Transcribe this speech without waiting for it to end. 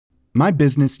My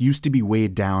business used to be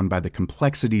weighed down by the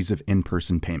complexities of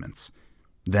in-person payments.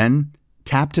 Then,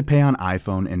 Tap to Pay on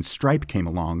iPhone and Stripe came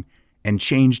along and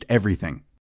changed everything.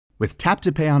 With Tap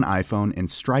to Pay on iPhone and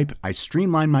Stripe, I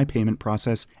streamlined my payment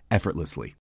process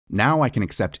effortlessly. Now I can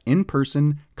accept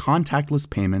in-person, contactless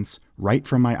payments right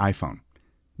from my iPhone.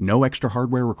 No extra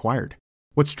hardware required.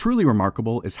 What's truly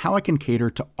remarkable is how I can cater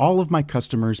to all of my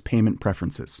customers' payment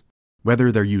preferences.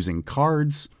 Whether they're using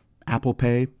cards, Apple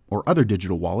Pay, or other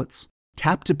digital wallets,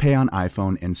 Tap to Pay on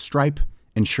iPhone and Stripe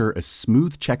ensure a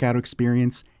smooth checkout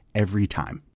experience every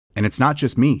time. And it's not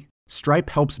just me.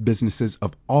 Stripe helps businesses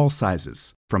of all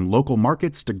sizes, from local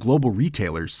markets to global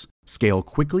retailers, scale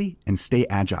quickly and stay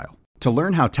agile. To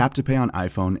learn how Tap to Pay on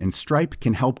iPhone and Stripe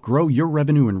can help grow your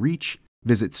revenue and reach,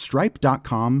 visit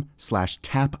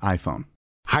stripe.com/tapiphone.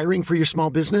 Hiring for your small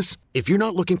business? If you're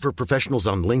not looking for professionals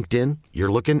on LinkedIn,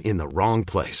 you're looking in the wrong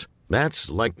place.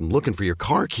 That's like looking for your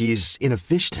car keys in a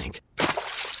fish tank.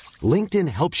 LinkedIn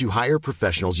helps you hire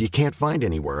professionals you can't find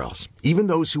anywhere else, even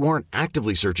those who aren't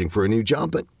actively searching for a new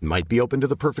job but might be open to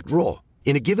the perfect role.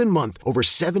 In a given month, over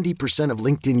 70% of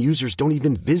LinkedIn users don't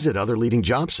even visit other leading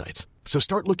job sites. So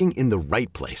start looking in the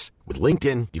right place. With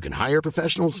LinkedIn, you can hire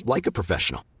professionals like a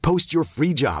professional. Post your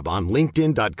free job on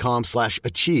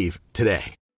linkedin.com/achieve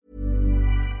today.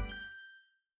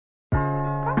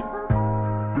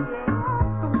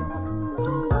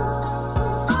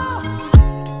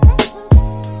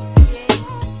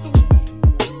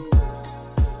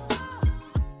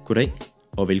 Goddag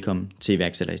og velkommen til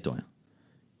iværksætterhistorier.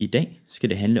 I dag skal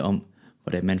det handle om,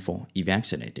 hvordan man får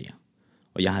iværksætteridéer.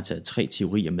 Og jeg har taget 3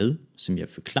 teorier med, som jeg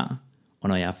forklarer, og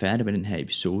når jeg er færdig med den her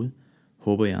episode,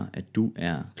 håber jeg, at du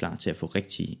er klar til at få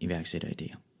rigtige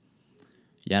iværksætteridéer.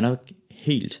 Jeg er nok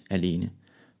helt alene,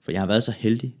 for jeg har været så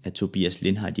heldig, at Tobias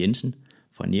Lindhardt Jensen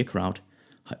fra NearCrowd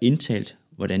har indtalt,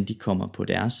 hvordan de kommer på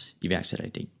deres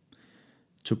iværksætteridé.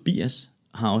 Tobias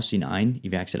har også sin egen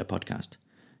iværksætterpodcast.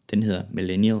 Den hedder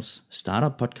Millennials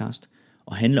Startup Podcast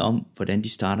og handler om, hvordan de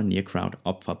starter NearCrowd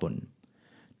op fra bunden.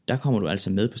 Der kommer du altså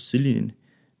med på sidelinjen,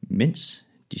 mens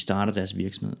de starter deres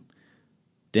virksomhed.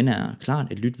 Den er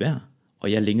klart et lyt værd,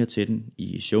 og jeg linker til den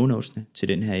i shownotesene til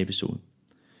den her episode.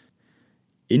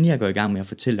 Inden jeg går i gang med at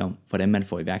fortælle om, hvordan man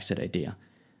får iværksætteridéer,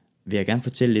 vil jeg gerne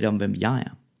fortælle lidt om, hvem jeg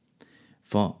er.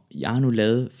 For jeg har nu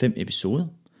lavet 5 episoder,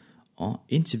 og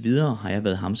indtil videre har jeg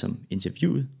været ham som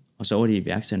interviewet, og så var det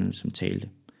iværksætterne, som talte.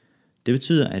 Det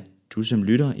betyder, at du som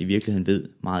lytter i virkeligheden ved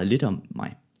meget lidt om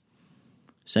mig.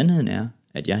 Sandheden er,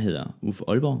 at jeg hedder Uffe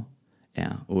Aalborg,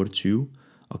 er 28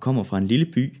 og kommer fra en lille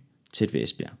by tæt ved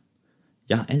Esbjerg.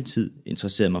 Jeg har altid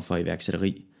interesseret mig for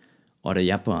iværksætteri, og da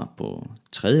jeg var på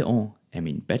 3. år af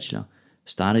min bachelor,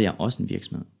 startede jeg også en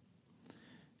virksomhed.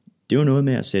 Det var noget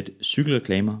med at sætte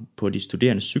cykelreklamer på de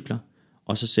studerendes cykler,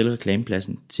 og så sælge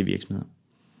reklamepladsen til virksomheder.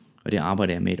 Og det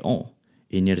arbejdede jeg med 1 år,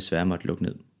 inden jeg desværre måtte lukke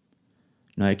ned.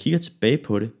 Når jeg kigger tilbage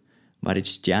på det, var det et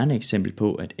stjerneeksempel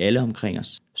på, at alle omkring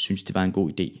os syntes, det var en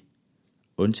god idé,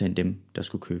 undtagen dem, der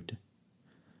skulle købe det.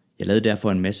 Jeg lavede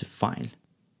derfor en masse fejl,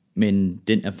 men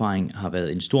den erfaring har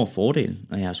været en stor fordel,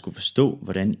 når jeg har skulle forstå,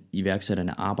 hvordan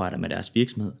iværksætterne arbejder med deres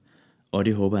virksomhed, og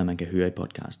det håber jeg, man kan høre i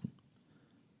podcasten.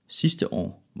 Sidste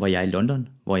år var jeg i London,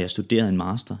 hvor jeg studerede en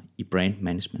master i brand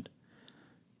management.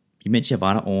 Imens jeg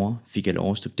var derovre, fik jeg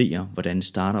lov at studere, hvordan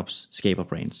startups skaber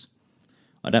brands.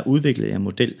 Og der udviklede jeg en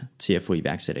model til at få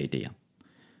iværksætteridéer.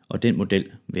 Og den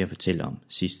model vil jeg fortælle om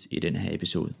sidst i denne her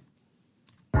episode.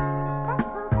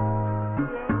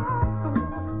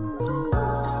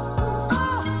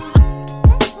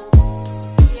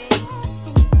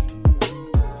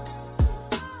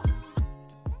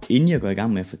 Inden jeg går i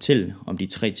gang med at fortælle om de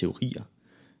 3 teorier,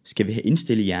 skal vi have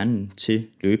indstillet hjernen til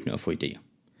løbende at få idéer.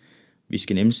 Vi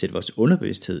skal nemlig sætte vores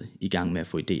underbevidsthed i gang med at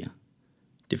få idéer.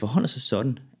 Det forholder sig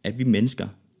sådan, at vi mennesker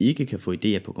ikke kan få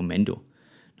idéer på kommando.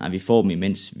 Nej, vi får dem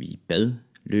imens vi bad,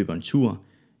 løber en tur,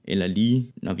 eller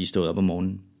lige når vi står op om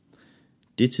morgenen.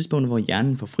 Det er tidspunkter, hvor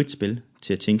hjernen får frit spil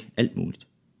til at tænke alt muligt.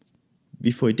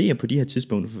 Vi får idéer på de her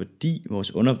tidspunkter, fordi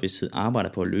vores underbevidsthed arbejder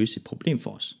på at løse et problem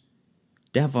for os.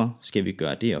 Derfor skal vi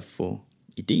gøre det at få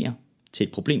idéer til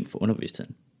et problem for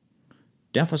underbevidstheden.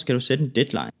 Derfor skal du sætte en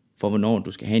deadline for, hvornår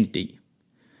du skal have en idé.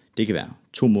 Det kan være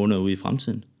 2 måneder ude i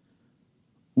fremtiden.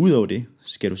 Udover det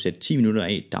skal du sætte 10 minutter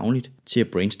af dagligt til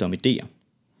at brainstorme idéer.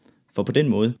 For på den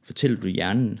måde fortæller du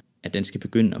hjernen, at den skal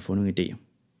begynde at få nogle idéer.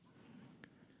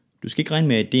 Du skal ikke regne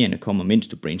med, at idéerne kommer, mens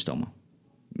du brainstormer.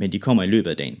 Men de kommer i løbet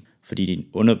af dagen, fordi din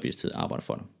underbevidsthed arbejder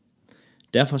for dig.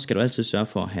 Derfor skal du altid sørge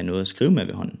for at have noget at skrive med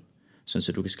ved hånden,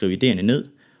 så du kan skrive idéerne ned,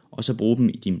 og så bruge dem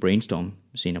i din brainstorm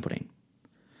senere på dagen.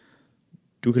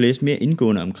 Du kan læse mere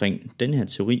indgående omkring den her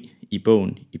teori i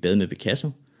bogen I bad med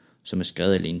Picasso, som er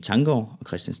skrevet af Lene Tanggaard og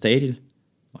Christian Stadil.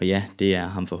 Og ja, det er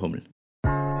ham for Hummel.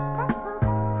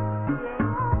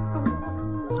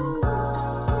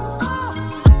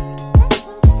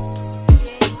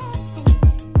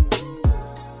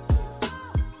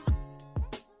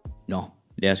 Nå,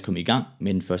 lad os komme i gang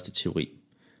med den første teori.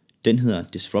 Den hedder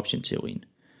disruption-teorien.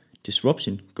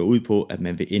 Disruption går ud på, at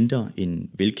man vil ændre en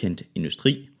velkendt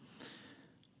industri.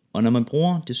 Og når man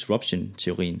bruger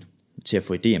disruption-teorien til at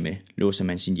få idéer med, låser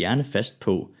man sin hjerne fast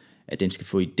på, at den skal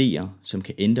få idéer, som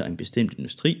kan ændre en bestemt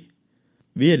industri.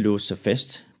 Ved at låse sig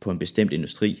fast på en bestemt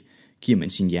industri, giver man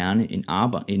sin hjerne en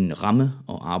ramme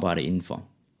at arbejde indenfor.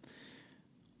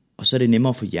 Og så er det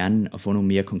nemmere for hjernen at få nogle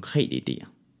mere konkrete idéer.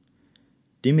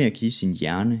 Det med at give sin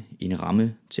hjerne en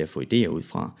ramme til at få idéer ud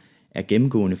fra, er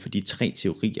gennemgående for de 3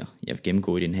 teorier, jeg vil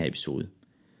gennemgå i den her episode.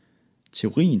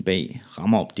 Teorien bag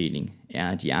rammeopdeling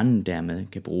er, at hjernen dermed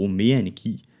kan bruge mere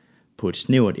energi på et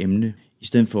snævert emne, i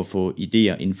stedet for at få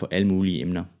idéer inden for alle mulige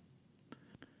emner.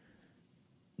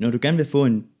 Når du gerne vil få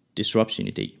en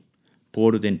disruption-idé,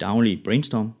 bruger du den daglige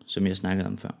brainstorm, som jeg snakkede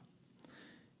om før.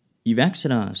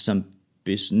 Iværksættere, som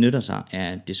benytter sig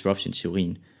af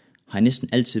disruption-teorien, har næsten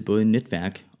altid både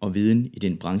netværk og viden i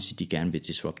den branche, de gerne vil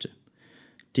disrupte.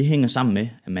 Det hænger sammen med,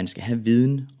 at man skal have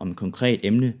viden om et konkret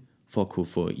emne, for at kunne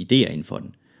få idéer inden for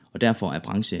den, og derfor er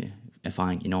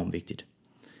brancheerfaring enormt vigtigt.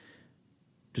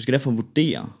 Du skal derfor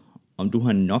vurdere, om du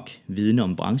har nok viden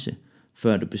om branche,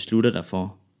 før du beslutter dig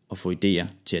for at få idéer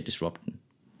til at disrupte den.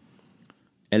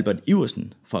 Albert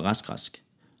Iversen fra Rask,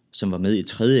 som var med i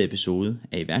 3. episode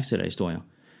af iværksætterhistorier,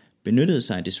 benyttede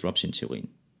sig af disruption-teorien.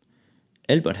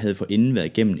 Albert havde forinden været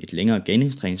igennem et længere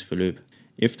genoptræningsforløb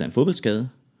efter en fodboldskade,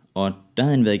 og der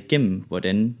havde han været igennem,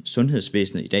 hvordan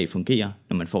sundhedsvæsenet i dag fungerer,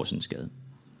 når man får sådan en skade.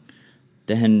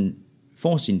 Da han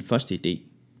får sin første idé,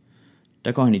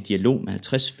 der går han i dialog med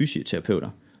 50 fysioterapeuter,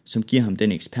 som giver ham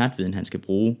den ekspertviden, han skal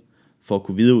bruge for at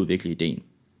kunne videreudvikle ideen.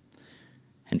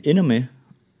 Han ender med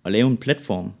at lave en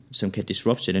platform, som kan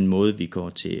disrupte den måde, vi går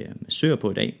til massører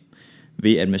på i dag,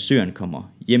 ved at massøren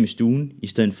kommer hjem i stuen, i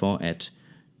stedet for at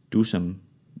du som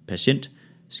patient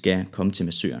skal komme til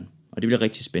massøren. Og det bliver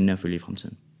rigtig spændende at følge i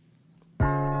fremtiden.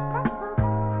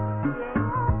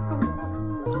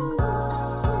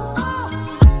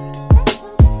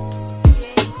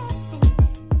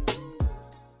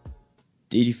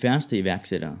 Det er de færreste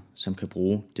iværksættere, som kan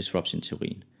bruge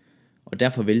disruption-teorien, og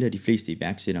derfor vælger de fleste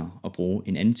iværksættere at bruge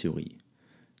en anden teori.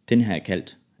 Den her er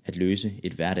kaldt at løse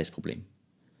et hverdagsproblem.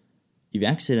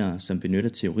 Iværksættere, som benytter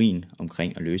teorien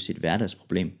omkring at løse et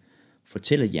hverdagsproblem,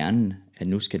 fortæller hjernen, at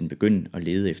nu skal den begynde at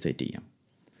lede efter idéer.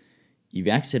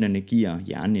 Iværksætterne giver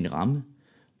hjernen en ramme,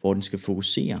 hvor den skal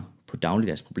fokusere på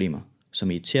dagligdagsproblemer,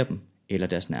 som irriterer dem eller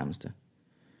deres nærmeste.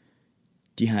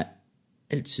 De har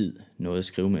altid noget at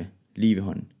skrive med lige ved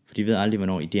hånden, for de ved aldrig,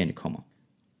 hvornår idéerne kommer.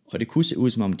 Og det kunne se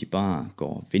ud, som om de bare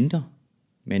går og venter,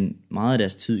 men meget af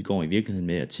deres tid går i virkeligheden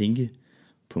med at tænke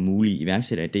på mulige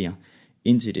iværksætteridéer,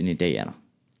 indtil den i dag er der.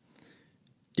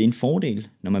 Det er en fordel,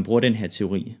 når man bruger den her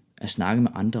teori, at snakke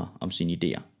med andre om sine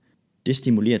idéer. Det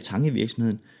stimulerer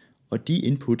tankevirksomheden, og de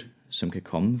input, som kan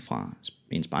komme fra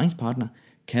en sparringspartner,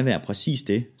 kan være præcis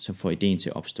det, som får idéen til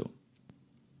at opstå.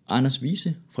 Anders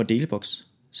Wiese fra Delebox,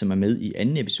 som er med i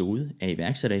 2. episode af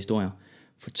iværksætterhistorier,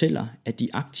 fortæller, at de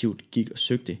aktivt gik og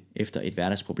søgte efter et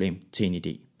hverdagsproblem til en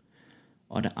idé.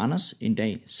 Og da Anders en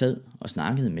dag sad og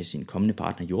snakkede med sin kommende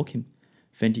partner Joachim,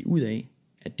 fandt de ud af,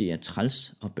 at det er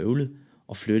træls og bøvlet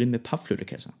at flytte med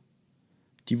papflyttekasser.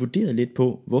 De vurderede lidt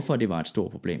på, hvorfor det var et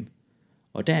stort problem,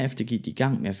 og derefter gik de i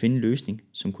gang med at finde en løsning,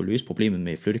 som kunne løse problemet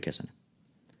med flyttekasserne.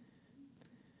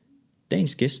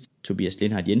 Dagens gæst, Tobias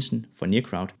Lindhardt Jensen fra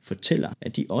Nearcrowd, fortæller,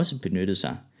 at de også benyttede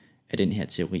sig af den her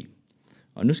teori.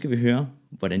 Og nu skal vi høre,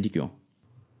 hvordan de gjorde.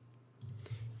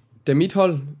 Da mit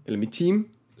hold, eller mit team,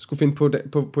 skulle finde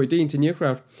på ideen til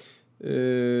Nearcrowd,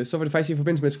 så var det faktisk i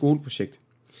forbindelse med et skoleprojekt.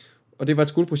 Og det var et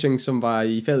skoleprojekt, som var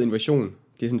i faget innovation.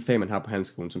 Det er sådan et fag, man har på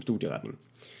handelsskolen som studieretning.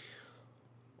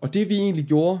 Og det vi egentlig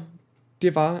gjorde,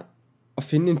 det var at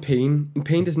finde en pain. En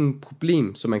pain, det er sådan et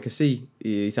problem, som man kan se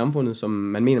i samfundet, som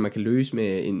man mener, man kan løse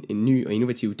med en ny og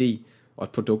innovativ idé og et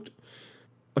produkt.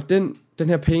 Og den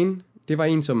her pain, det var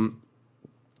en,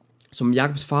 som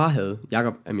Jakobs far havde.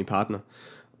 Jakob er min partner.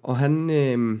 Og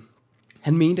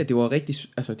han mente, at det var rigtig,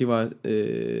 altså det var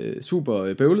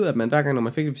super bøvlet, at man hver gang, når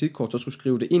man fik et visitkort, så skulle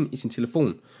skrive det ind i sin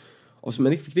telefon. Og hvis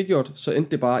man ikke fik det gjort, så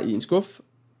endte det bare i en skuff.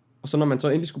 Og så når man så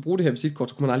endelig skulle bruge det her visitkort,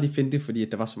 så kunne man aldrig finde det, fordi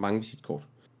at der var så mange visitkort.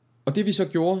 Og det vi så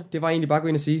gjorde, det var egentlig bare at gå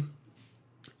ind og sige,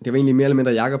 det var egentlig mere eller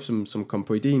mindre Jakob, som kom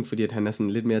på ideen, fordi at han er sådan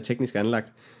lidt mere teknisk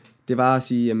anlagt. Det var at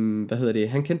sige,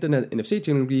 han kendte den her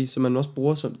NFC-teknologi, som man også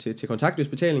bruger til kontaktløs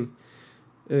betaling.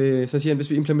 Så siger han,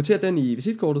 hvis vi implementerer den i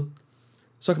visitkortet,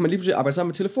 så kan man lige pludselig arbejde sammen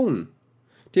med telefonen.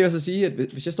 Det vil altså sige, at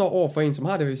hvis jeg står over for en, som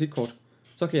har det visitkort,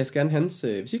 så kan jeg scanne hans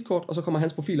visitkort, og så kommer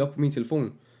hans profil op på min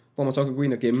telefon, hvor man så kan gå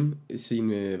ind og gemme sin,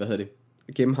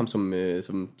 gemme ham som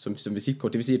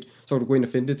visitkort. Det vil sige, at så kan du gå ind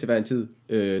og finde det til hver en tid,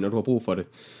 når du har brug for det.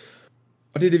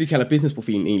 Og det er det, vi kalder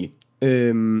businessprofilen egentlig.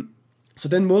 Så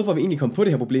den måde, hvor vi egentlig kom på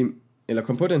det her problem, eller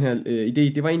kom på den her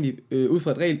idé, det var egentlig ud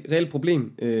fra et reelt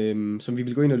problem, som vi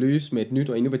ville gå ind og løse med et nyt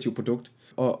og innovativt produkt.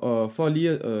 Og for lige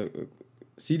at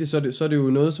sige det, så er det jo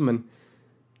noget, som man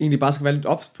egentlig bare skal være lidt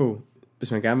ops på,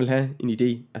 hvis man gerne vil have en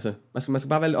idé. Altså, man skal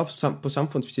bare være lidt ops på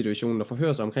samfundssituationen og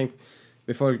forhøre sig omkring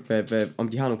ved folk, om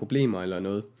de har nogle problemer eller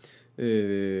noget.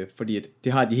 Fordi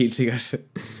det har de helt sikkert.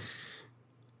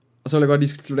 Og så vil jeg godt lige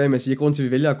slutte af med at sige, at grunden til, at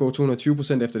vi vælger at gå 220%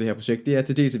 efter det her projekt, det er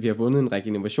til dels, at vi har vundet en række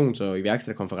innovations- og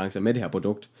iværksætterkonferencer med det her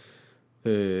produkt.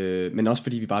 Men også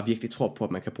fordi vi bare virkelig tror på,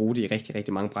 at man kan bruge det i rigtig,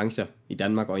 rigtig mange brancher i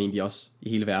Danmark og egentlig også i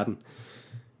hele verden.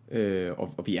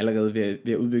 Og vi er allerede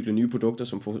ved at udvikle nye produkter,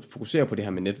 som fokuserer på det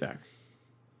her med netværk.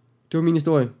 Det var min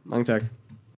historie. Mange tak.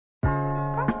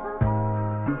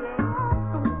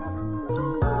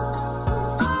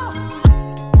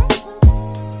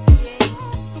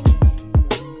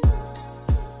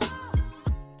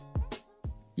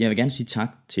 Jeg vil gerne sige tak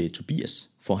til Tobias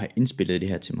for at have indspillet det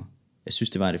her til mig. Jeg synes,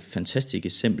 det var et fantastisk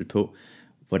eksempel på,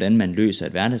 hvordan man løser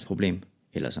et hverdagsproblem,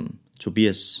 eller som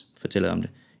Tobias fortæller om det,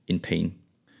 en pain.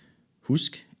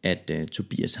 Husk, at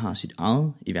Tobias har sit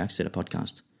eget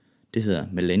iværksætterpodcast. Det hedder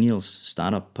Millennials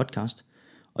Startup Podcast,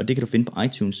 og det kan du finde på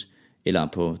iTunes eller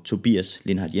på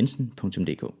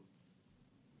tobiaslindhardtjensen.dk.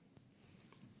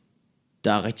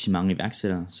 Der er rigtig mange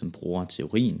iværksættere, som bruger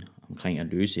teorien omkring at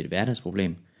løse et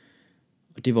hverdagsproblem,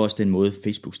 og det var også den måde,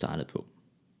 Facebook startede på.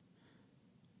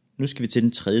 Nu skal vi til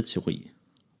den tredje teori,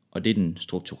 og det er den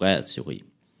strukturerede teori.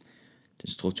 Den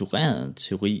strukturerede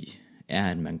teori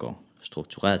er, at man går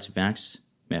struktureret til værks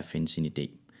med at finde sin idé.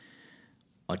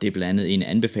 Og det er blandt andet en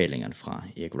af anbefalingerne fra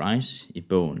Eric Rice i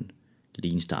bogen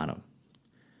Lean Startup.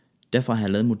 Derfor har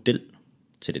jeg lavet en model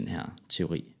til den her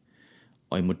teori.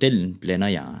 Og i modellen blander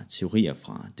jeg teorier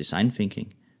fra design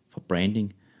thinking, fra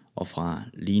branding og fra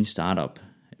Lean Startup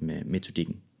med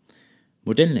metodikken.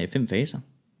 Modellen er i 5 faser,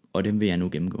 og dem vil jeg nu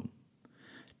gennemgå.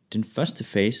 Den første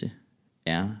fase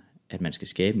er, at man skal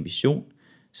skabe en vision,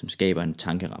 som skaber en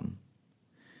tankeramme.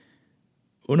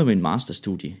 Under min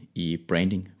masterstudie i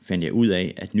branding fandt jeg ud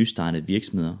af, at nystartede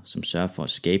virksomheder, som sørger for at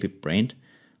skabe et brand,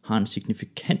 har en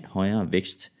signifikant højere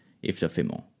vækst efter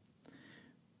 5 år.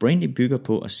 Branding bygger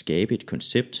på at skabe et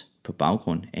koncept på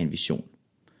baggrund af en vision.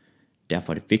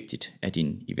 Derfor er det vigtigt, at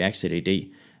din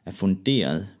iværksætteridé er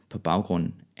funderet på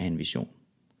baggrund af en vision.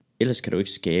 Ellers kan du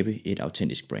ikke skabe et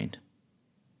autentisk brand.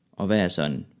 Og hvad er så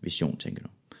en vision, tænker du?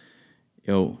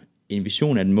 Jo, en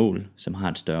vision er et mål, som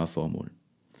har et større formål.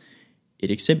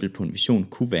 Et eksempel på en vision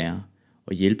kunne være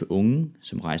at hjælpe unge,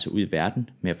 som rejser ud i verden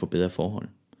med at få bedre forhold.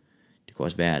 Det kunne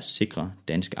også være at sikre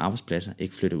danske arbejdspladser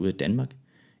ikke flytter ud af Danmark,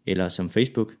 eller som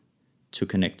Facebook, to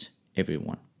connect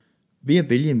everyone. Ved at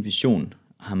vælge en vision,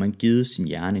 har man givet sin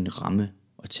hjerne en ramme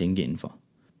at tænke indenfor.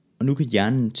 Og nu kan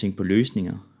hjernen tænke på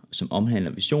løsninger, som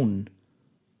omhandler visionen,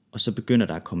 og så begynder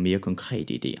der at komme mere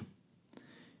konkrete idéer.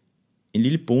 En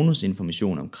lille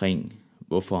bonusinformation omkring,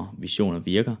 hvorfor visioner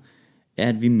virker, er,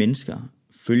 at vi mennesker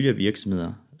følger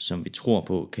virksomheder, som vi tror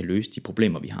på kan løse de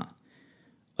problemer, vi har.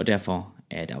 Og derfor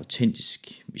er et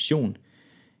autentisk vision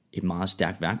et meget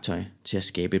stærkt værktøj til at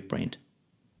skabe et brand.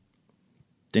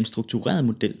 Den strukturerede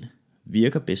model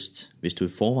virker bedst, hvis du i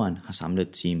forvejen har samlet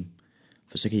et team,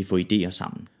 for så kan I få idéer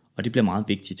sammen, og det bliver meget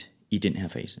vigtigt i den her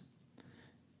fase.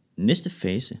 Næste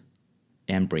fase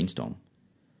er en brainstorm,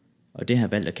 og det har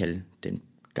jeg valgt at kalde den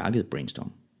gakkede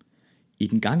brainstorm. I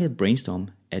den gakkede brainstorm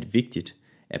er det vigtigt,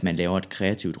 at man laver et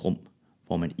kreativt rum,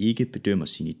 hvor man ikke bedømmer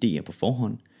sine idéer på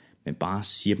forhånd, men bare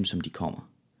siger dem, som de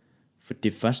kommer. For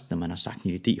det er først, når man har sagt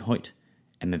en idé højt,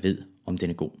 at man ved, om den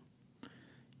er god.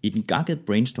 I den gakkede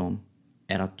brainstorm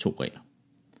er der 2 regler.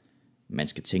 Man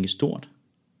skal tænke stort,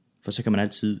 for så kan man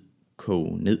altid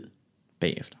koge ned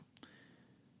bagefter.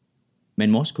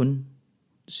 Man må også kun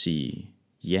sige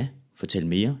ja, fortæl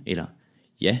mere, eller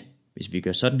ja, hvis vi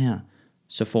gør sådan her,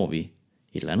 så får vi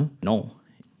et eller andet, når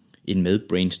en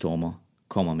medbrainstormer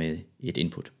kommer med et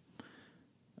input.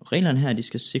 Reglerne her, de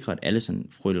skal sikre, at alle sådan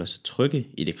føler sig trygge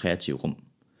i det kreative rum,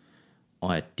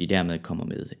 og at de dermed kommer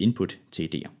med input til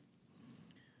idéer.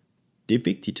 Det er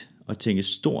vigtigt at tænke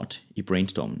stort i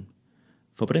brainstormen,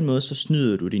 for på den måde så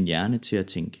snyder du din hjerne til at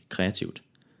tænke kreativt.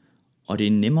 Og det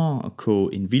er nemmere at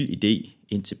koge en vild idé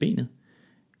ind til benet,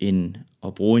 end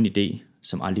at bruge en idé,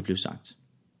 som aldrig blev sagt.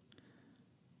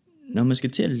 Når man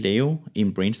skal til at lave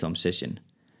en brainstorm session,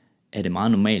 er det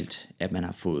meget normalt, at man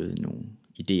har fået nogle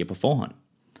idéer på forhånd.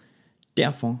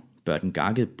 Derfor bør den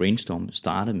gakkede brainstorm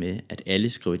starte med, at alle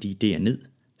skriver de idéer ned,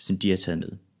 som de har taget med.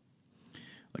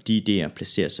 Og de idéer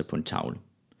placerer sig på en tavle.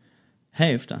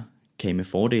 Herefter kan I med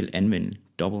fordel anvende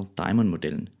Double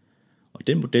Diamond-modellen. Og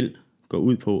den model går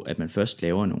ud på, at man først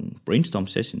laver nogle brainstorm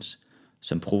sessions,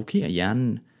 som provokerer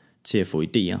hjernen til at få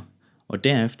idéer, og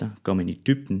derefter går man i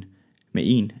dybden med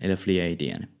en eller flere af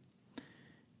idéerne.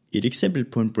 Et eksempel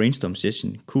på en brainstorm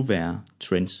session kunne være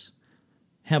trends.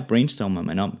 Her brainstormer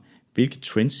man om, hvilke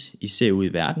trends I ser ud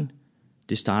i verden.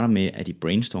 Det starter med, at I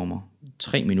brainstormer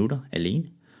 3 minutter alene,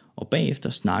 og bagefter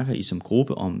snakker I som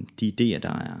gruppe om de idéer,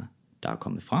 der er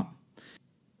kommet frem.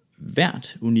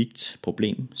 Hvert unikt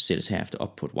problem sættes herefter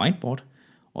op på et whiteboard,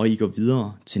 og I går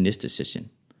videre til næste session.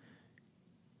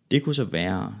 Det kunne så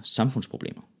være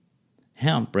samfundsproblemer.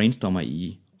 Her brainstormer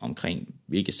I omkring,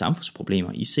 hvilke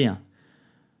samfundsproblemer I ser,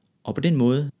 og på den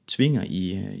måde tvinger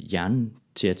I hjernen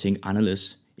til at tænke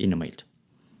anderledes end normalt.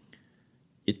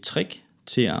 Et trick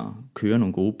til at køre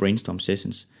nogle gode brainstorm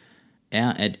sessions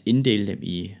er at inddele dem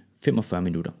i 45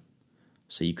 minutter.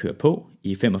 Så I kører på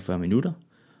i 45 minutter,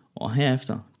 og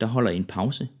herefter der holder I en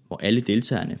pause, hvor alle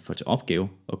deltagerne får til opgave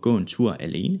at gå en tur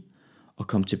alene og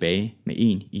komme tilbage med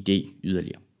en idé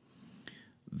yderligere.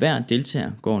 Hver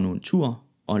deltager går nu en tur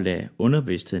og lader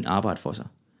underbevidstheden arbejde for sig.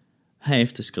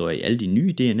 Herefter skriver I alle de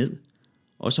nye idéer ned,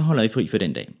 og så holder I fri for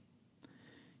den dag.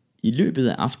 I løbet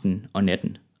af aftenen og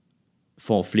natten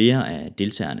får flere af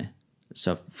deltagerne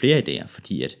så flere idéer,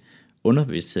 fordi at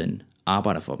underbevidstheden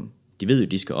arbejder for dem. De ved jo,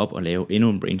 at de skal op og lave endnu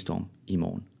en brainstorm i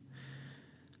morgen.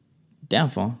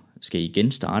 Derfor skal I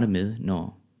igen starte med,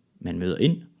 når man møder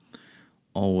ind,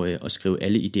 og skrive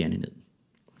alle idéerne ned.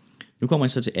 Nu kommer I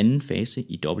så til anden fase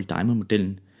i Double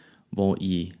Diamond-modellen, hvor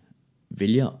I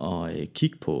vælger at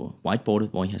kigge på whiteboardet,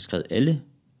 hvor I har skrevet alle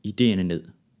idéerne ned.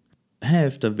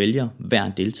 Herefter vælger hver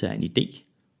deltager en idé,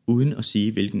 uden at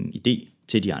sige hvilken idé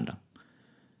til de andre.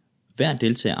 Hver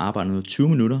deltager arbejder nu 20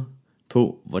 minutter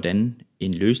på, hvordan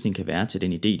en løsning kan være til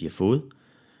den idé, de har fået,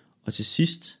 og til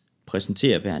sidst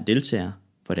præsenterer hver deltager,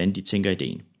 hvordan de tænker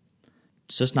idéen.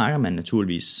 Så snakker man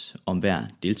naturligvis om hver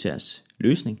deltagers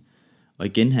løsning, og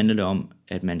igen handler det om,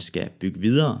 at man skal bygge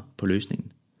videre på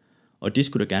løsningen. Og det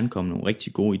skulle der gerne komme nogle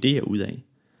rigtig gode idéer ud af.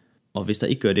 Og hvis der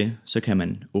ikke gør det, så kan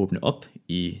man åbne op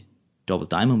i Double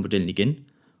Diamond-modellen igen,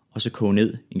 og så koge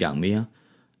ned en gang mere.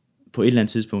 På et eller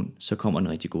andet tidspunkt, så kommer en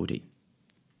rigtig god idé.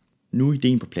 Nu er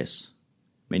idéen på plads,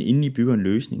 men inden I bygger en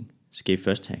løsning, skal I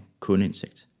først have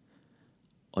kundeindsigt.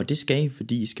 Og det skal I,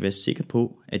 fordi I skal være sikre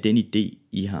på, at den idé,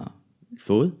 I har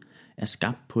fået, er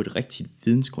skabt på et rigtigt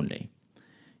vidensgrundlag.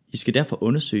 I skal derfor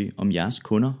undersøge, om jeres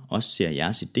kunder også ser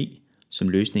jeres idé som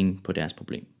løsningen på deres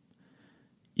problem.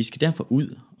 I skal derfor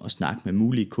ud og snakke med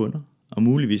mulige kunder, og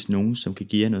muligvis nogen, som kan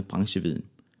give jer noget brancheviden.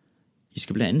 I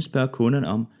skal blandt andet spørge kunderne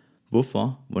om,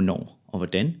 hvorfor, hvornår og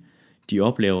hvordan de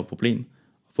oplever et problem,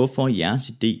 og hvorfor jeres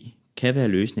idé kan være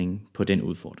løsningen på den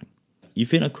udfordring. I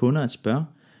finder kunder at spørge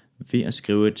ved at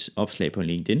skrive et opslag på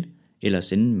LinkedIn eller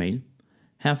sende en mail.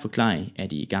 Her forklarer I,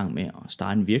 at I er i gang med at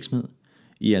starte en virksomhed.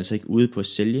 I er altså ikke ude på at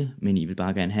sælge, men I vil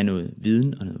bare gerne have noget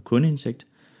viden og noget kundeindsigt.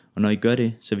 Og når I gør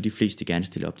det, så vil de fleste gerne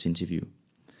stille op til interview.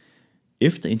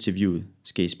 Efter interviewet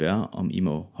skal I spørge, om I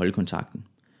må holde kontakten.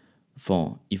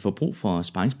 For I får brug for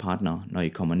sparringspartnere, når I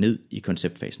kommer ned i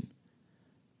konceptfasen.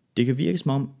 Det kan virke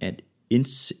som om, at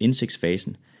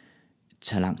indsigtsfasen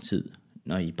tager lang tid,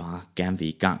 når I bare gerne vil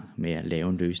i gang med at lave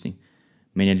en løsning.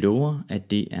 Men jeg lover,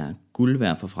 at det er guld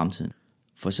værd for fremtiden.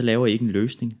 For så laver I ikke en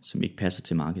løsning, som ikke passer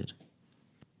til markedet.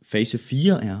 Fase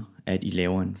 4 er, at I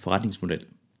laver en forretningsmodel.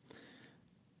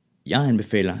 Jeg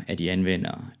anbefaler, at I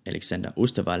anvender Alexander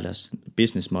Osterwalders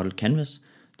Business Model Canvas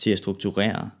til at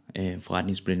strukturere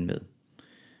forretningsmodellen med.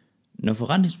 Når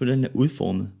forretningsmodellen er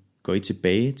udformet, går I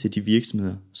tilbage til de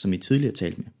virksomheder, som I tidligere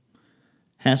talte med.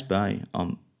 Her spørger I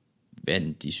om, hvad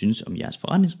de synes om jeres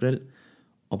forretningsmodel,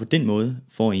 og på den måde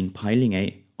får I en pejling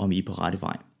af, om I er på rette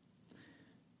vej.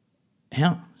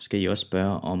 Her skal I også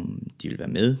spørge, om de vil være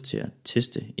med til at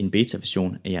teste en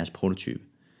beta-version af jeres prototype.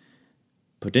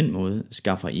 På den måde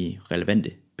skaffer I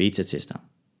relevante beta-tester.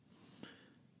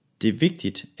 Det er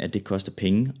vigtigt, at det koster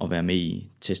penge at være med i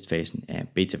testfasen af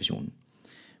beta-versionen.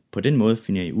 På den måde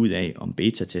finder I ud af, om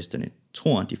beta-testerne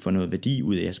tror, de får noget værdi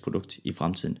ud af jeres produkt i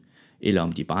fremtiden, eller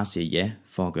om de bare siger ja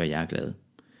for at gøre jer glade.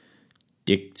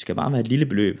 Det skal bare være et lille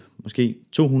beløb, måske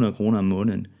 200 kroner om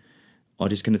måneden, og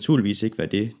det skal naturligvis ikke være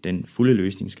det, den fulde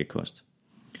løsning skal koste.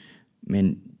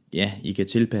 Men ja, I kan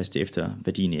tilpasse det efter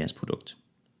værdien af jeres produkt.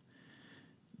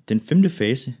 Den 5.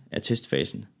 fase er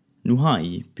testfasen. Nu har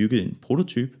I bygget en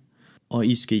prototype, og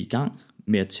I skal i gang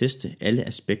med at teste alle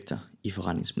aspekter i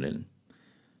forretningsmodellen.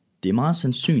 Det er meget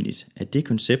sandsynligt, at det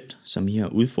koncept, som I har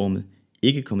udformet,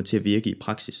 ikke kommer til at virke i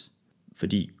praksis,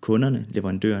 fordi kunderne,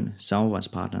 leverandørerne,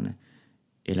 samarbejdspartnerne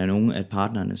eller nogle af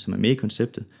partnerne, som er med i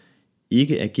konceptet,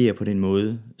 ikke agerer på den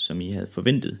måde, som I havde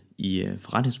forventet i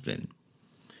forretningsmodellen.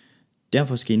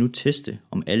 Derfor skal I nu teste,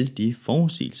 om alle de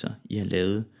forudsigelser, I har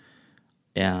lavet,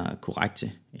 er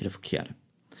korrekte eller forkerte.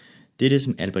 Det er det,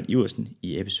 som Albert Iversen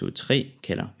i episode 3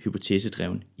 kalder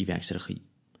hypotesedreven iværksætteri.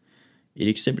 Et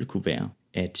eksempel kunne være,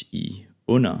 at I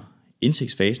under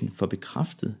indsigtsfasen får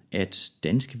bekræftet, at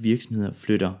danske virksomheder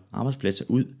flytter arbejdspladser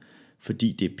ud,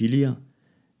 fordi det er billigere,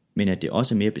 men at det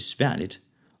også er mere besværligt,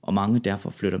 og mange derfor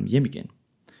flytter dem hjem igen.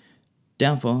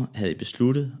 Derfor havde I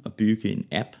besluttet at bygge en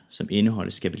app, som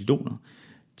indeholder skabeloner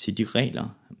til de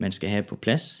regler, man skal have på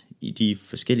plads i de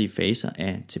forskellige faser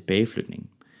af tilbageflytningen.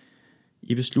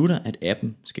 I beslutter, at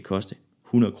appen skal koste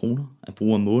 100 kroner at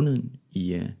bruge om måneden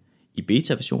i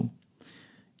beta-version.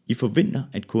 I forventer,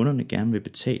 at kunderne gerne vil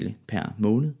betale per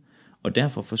måned, og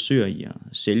derfor forsøger I at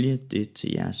sælge det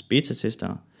til jeres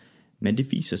beta-testere, men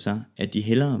det viser sig, at de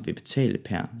hellere vil betale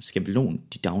per skabelon,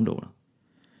 de downloader.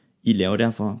 I laver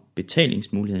derfor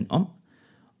betalingsmuligheden om,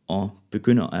 og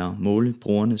begynder at måle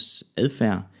brugernes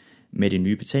adfærd med det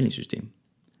nye betalingssystem.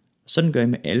 Sådan gør I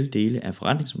med alle dele af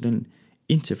forretningsmodellen,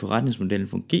 indtil forretningsmodellen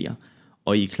fungerer,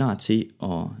 og I er klar til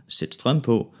at sætte strøm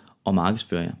på og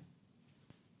markedsføre jer.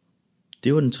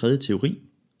 Det var den tredje teori.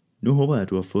 Nu håber jeg, at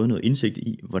du har fået noget indsigt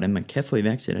i, hvordan man kan få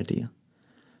iværksætteridéer,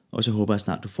 og så håber jeg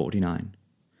snart, du får din egen.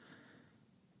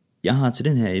 Jeg har til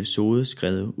den her episode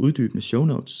skrevet uddybende show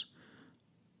notes,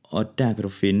 og der kan du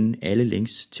finde alle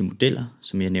links til modeller,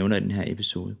 som jeg nævner i den her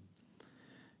episode.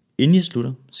 Inden jeg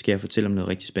slutter, skal jeg fortælle om noget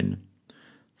rigtig spændende.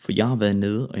 For jeg har været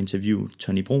nede og interviewet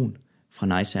Tony Brun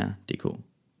fra Nicehair.dk.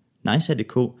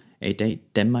 Nicehair.dk er i dag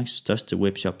Danmarks største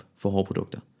webshop for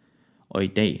hårprodukter, og i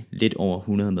dag lidt over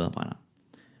 100 medarbejdere.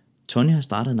 Tony har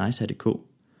startet Nicehair.dk,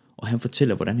 og han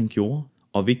fortæller, hvordan han gjorde,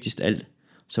 og vigtigst alt,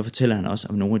 så fortæller han også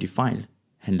om nogle af de fejl,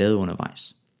 han lavede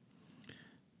undervejs.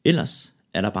 Ellers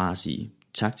er der bare at sige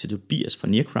tak til Tobias fra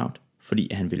Nearcrowd, fordi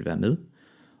han ville være med,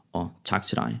 og tak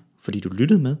til dig, fordi du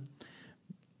lyttede med.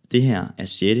 Det her er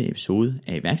 6. episode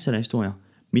af iværksætterhistorier.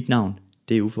 Mit navn,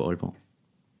 det er Uffe Aalborg.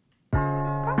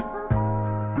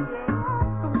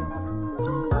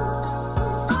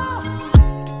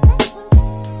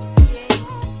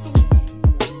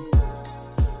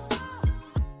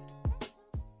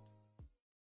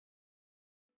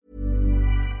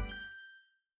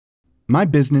 My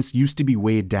business used to be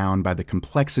weighed down by the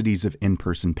complexities of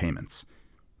in-person payments.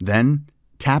 Then,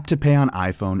 Tap to Pay on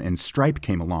iPhone and Stripe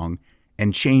came along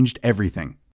and changed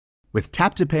everything. With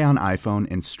Tap to Pay on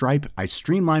iPhone and Stripe, I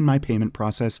streamlined my payment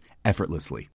process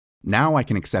effortlessly. Now I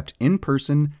can accept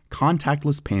in-person,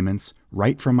 contactless payments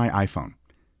right from my iPhone.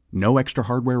 No extra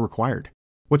hardware required.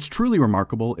 What's truly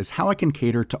remarkable is how I can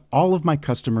cater to all of my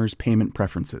customers' payment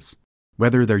preferences.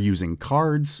 Whether they're using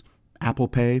cards, Apple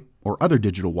Pay, or other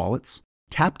digital wallets,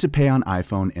 Tap to Pay on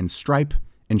iPhone and Stripe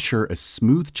ensure a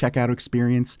smooth checkout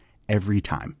experience every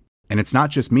time. And it's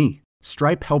not just me.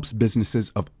 Stripe helps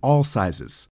businesses of all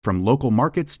sizes, from local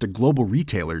markets to global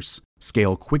retailers,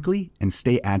 scale quickly and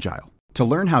stay agile. To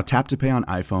learn how Tap to Pay on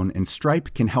iPhone and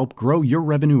Stripe can help grow your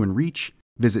revenue and reach,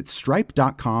 visit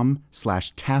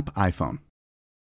stripe.com/tapiphone.